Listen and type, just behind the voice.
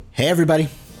Hey everybody!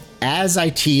 As I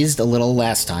teased a little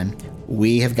last time,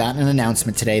 we have gotten an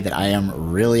announcement today that I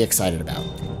am really excited about.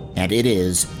 And it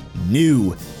is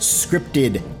new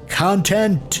scripted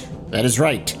content! That is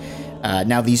right.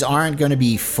 Now these aren't going to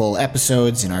be full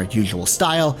episodes in our usual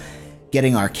style.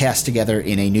 Getting our cast together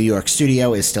in a New York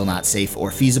studio is still not safe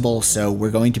or feasible, so we're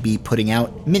going to be putting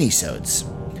out minisodes.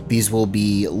 These will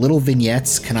be little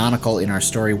vignettes canonical in our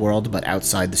story world, but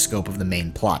outside the scope of the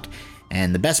main plot.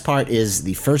 And the best part is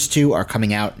the first two are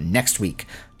coming out next week,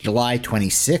 July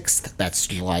 26th, that's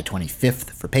July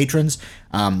 25th for patrons.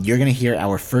 You're going to hear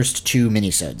our first two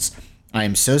minisodes. I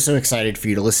am so excited for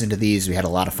you to listen to these. We had a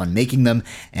lot of fun making them,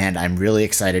 and I'm really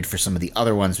excited for some of the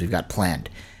other ones we've got planned.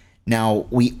 Now,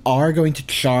 we are going to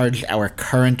charge our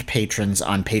current patrons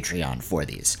on Patreon for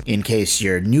these. In case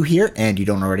you're new here and you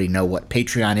don't already know what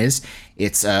Patreon is,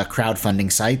 it's a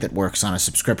crowdfunding site that works on a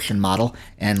subscription model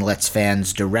and lets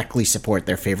fans directly support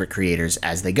their favorite creators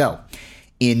as they go.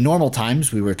 In normal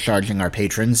times, we were charging our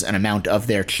patrons an amount of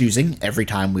their choosing every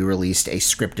time we released a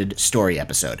scripted story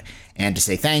episode. And to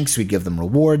say thanks, we'd give them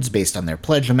rewards based on their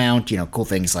pledge amount, cool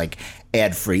things like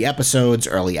ad-free episodes,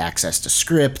 early access to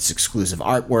scripts, exclusive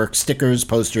artwork, stickers,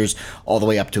 posters, all the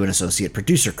way up to an associate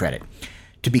producer credit.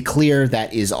 To be clear,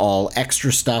 that is all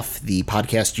extra stuff. The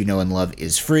podcast you know and love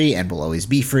is free and will always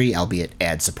be free, albeit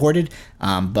ad-supported.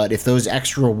 But if those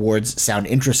extra rewards sound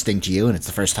interesting to you and it's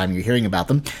the first time you're hearing about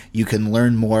them, you can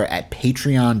learn more at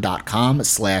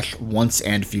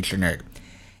patreon.com/onceandfuturenerd.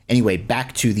 Anyway,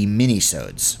 back to the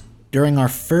minisodes. During our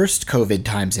first COVID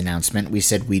times announcement, we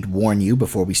said we'd warn you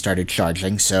before we started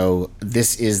charging, so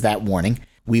this is that warning.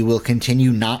 We will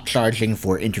continue not charging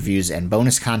for interviews and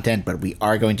bonus content, but we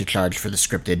are going to charge for the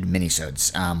scripted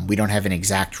minisodes. We don't have an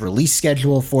exact release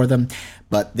schedule for them,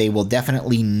 but they will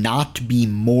definitely not be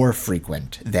more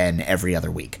frequent than every other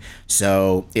week.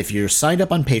 So if you're signed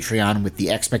up on Patreon with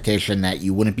the expectation that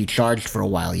you wouldn't be charged for a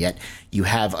while yet, you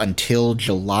have until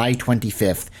July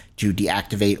 25th to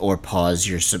deactivate or pause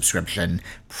your subscription,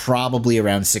 probably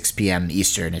around 6 p.m.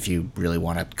 Eastern if you really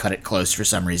want to cut it close for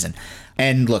some reason.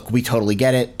 And look, we totally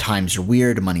get it. Times are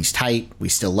weird, money's tight, we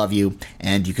still love you,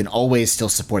 and you can always still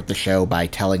support the show by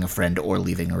telling a friend or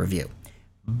leaving a review.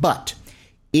 But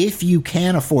if you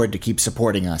can afford to keep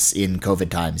supporting us in COVID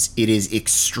times, it is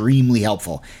extremely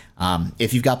helpful.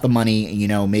 If you've got the money,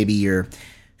 maybe you're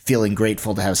feeling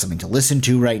grateful to have something to listen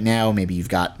to right now. Maybe you've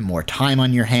got more time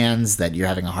on your hands that you're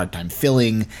having a hard time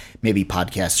filling. Maybe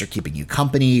podcasts are keeping you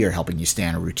company or helping you stay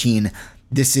on a routine.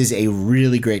 This is a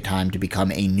really great time to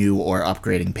become a new or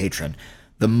upgrading patron.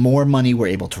 The more money we're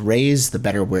able to raise, the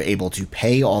better we're able to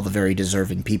pay all the very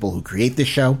deserving people who create this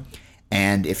show.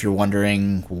 And if you're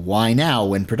wondering why now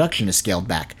when production is scaled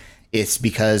back, it's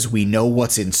because we know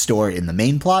what's in store in the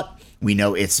main plot. We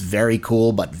know it's very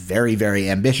cool, but very, very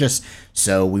ambitious,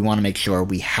 so we want to make sure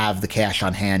we have the cash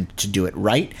on hand to do it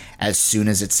right as soon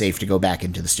as it's safe to go back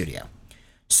into the studio.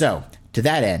 So, to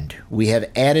that end, we have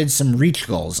added some reach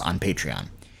goals on Patreon.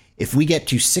 If we get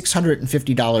to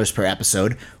 $650 per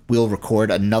episode, we'll record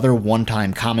another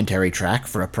one-time commentary track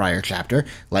for a prior chapter,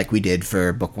 like we did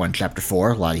for Book 1, Chapter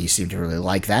 4. A lot of you seem to really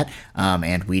like that,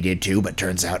 and we did too, but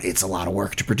turns out it's a lot of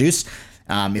work to produce.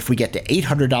 If we get to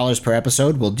 $800 per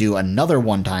episode, we'll do another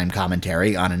one-time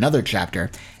commentary on another chapter.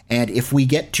 And if we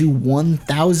get to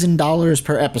 $1,000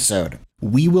 per episode,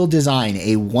 we will design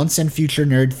a Once and Future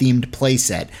Nerd-themed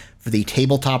playset for the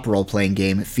tabletop role-playing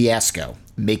game Fiasco,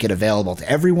 make it available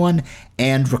to everyone,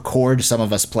 and record some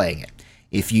of us playing it.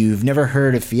 If you've never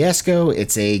heard of Fiasco,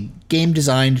 it's a game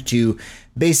designed to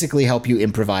basically help you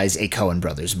improvise a Coen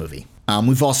Brothers movie.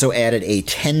 We've also added a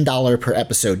 $10 per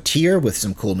episode tier with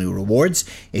some cool new rewards.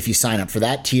 If you sign up for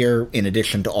that tier, in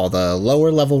addition to all the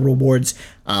lower level rewards,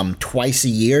 twice a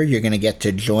year you're going to get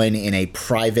to join in a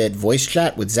private voice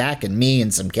chat with Zach and me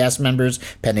and some cast members,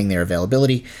 pending their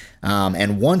availability.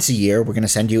 And once a year, we're going to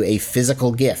send you a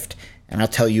physical gift. And I'll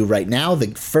tell you right now,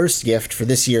 the first gift for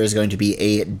this year is going to be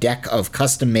a deck of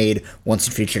custom-made Once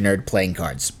and Future Nerd playing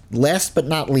cards. Last but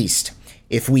not least,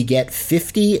 if we get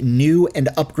 50 new and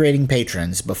upgrading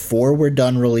patrons before we're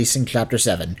done releasing Chapter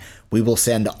 7, we will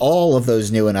send all of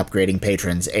those new and upgrading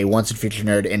patrons a Once and Future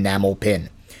Nerd enamel pin.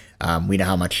 We know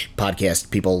how much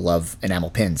podcast people love enamel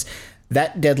pins.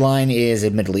 That deadline is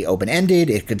admittedly open-ended.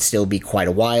 It could still be quite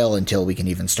a while until we can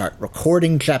even start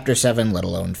recording Chapter 7, let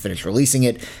alone finish releasing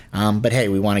it. But hey,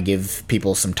 we want to give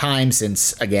people some time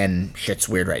since, again, shit's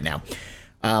weird right now.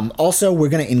 Also, we're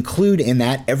going to include in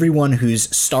that everyone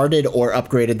who's started or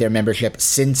upgraded their membership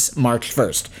since March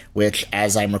 1st, which,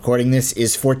 as I'm recording this,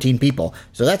 is 14 people.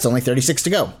 So that's only 36 to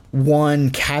go. One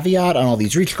caveat on all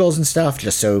these reach goals and stuff,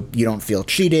 just so you don't feel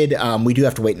cheated, we do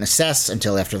have to wait and assess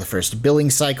until after the first billing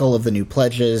cycle of the new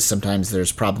pledges. Sometimes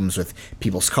there's problems with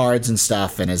people's cards and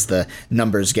stuff, and as the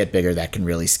numbers get bigger, that can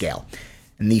really scale.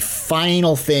 And the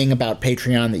final thing about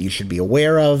Patreon that you should be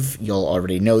aware of, you'll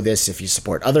already know this if you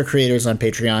support other creators on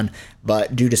Patreon,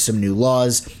 but due to some new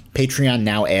laws, Patreon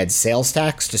now adds sales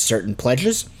tax to certain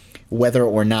pledges. Whether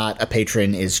or not a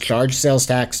patron is charged sales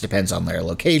tax depends on their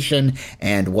location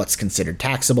and what's considered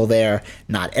taxable there.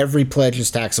 Not every pledge is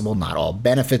taxable, not all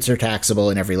benefits are taxable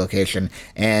in every location,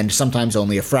 and sometimes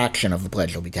only a fraction of the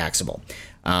pledge will be taxable.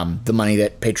 The money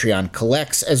that Patreon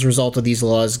collects as a result of these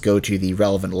laws go to the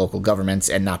relevant local governments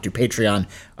and not to Patreon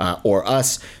or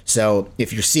us. So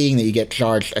if you're seeing that you get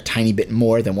charged a tiny bit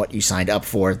more than what you signed up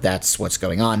for, that's what's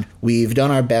going on. We've done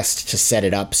our best to set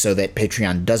it up so that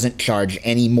Patreon doesn't charge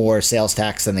any more sales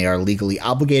tax than they are legally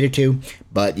obligated to,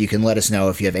 but you can let us know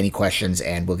if you have any questions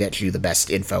and we'll get you the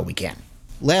best info we can.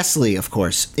 Lastly, of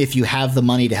course, if you have the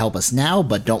money to help us now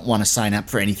but don't want to sign up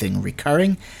for anything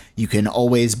recurring, you can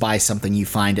always buy something you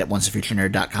find at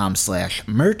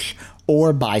onceafuturenerd.com/merch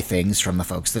or buy things from the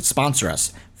folks that sponsor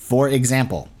us. For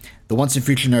example, the Once a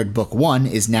Future Nerd Book 1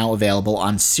 is now available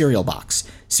on Serial Box.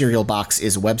 Serial Box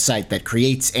is a website that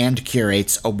creates and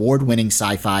curates award-winning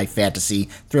sci-fi, fantasy,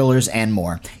 thrillers, and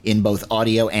more in both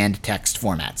audio and text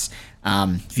formats.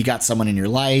 If you got someone in your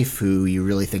life who you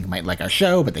really think might like our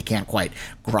show, but they can't quite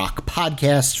grok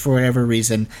podcasts for whatever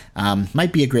reason,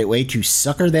 might be a great way to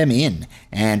sucker them in.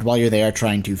 And while you're there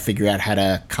trying to figure out how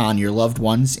to con your loved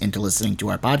ones into listening to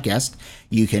our podcast,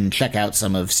 you can check out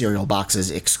some of Serial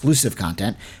Box's exclusive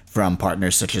content from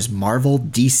partners such as Marvel,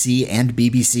 DC, and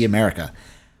BBC America.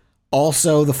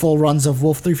 Also, the full runs of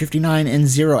Wolf 359 and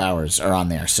 0 Hours are on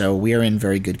there, so we are in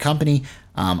very good company.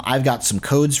 I've got some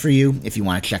codes for you if you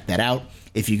want to check that out.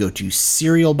 If you go to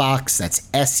Serial Box, that's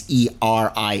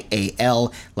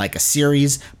SERIAL, like a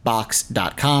series,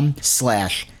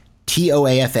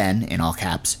 box.com/TOAFN, in all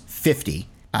caps, 50.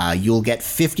 You'll get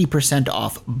 50%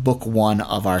 off book 1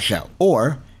 of our show.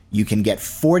 Or you can get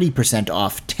 40%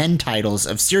 off 10 titles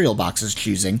of Serial Box's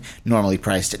choosing, normally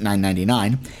priced at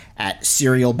 $9.99, at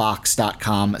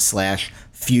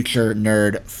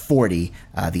serialbox.com/FutureNerd40,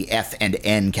 the F and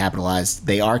N capitalized.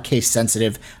 They are case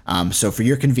sensitive, so for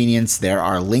your convenience, there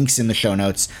are links in the show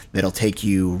notes that'll take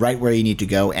you right where you need to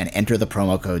go and enter the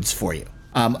promo codes for you.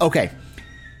 Okay.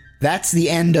 That's the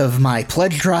end of my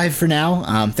pledge drive for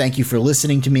now. Thank you for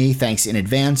listening to me. Thanks in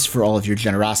advance for all of your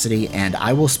generosity, and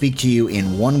I will speak to you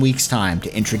in 1 week's time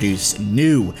to introduce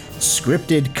new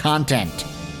scripted content.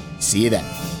 See you then.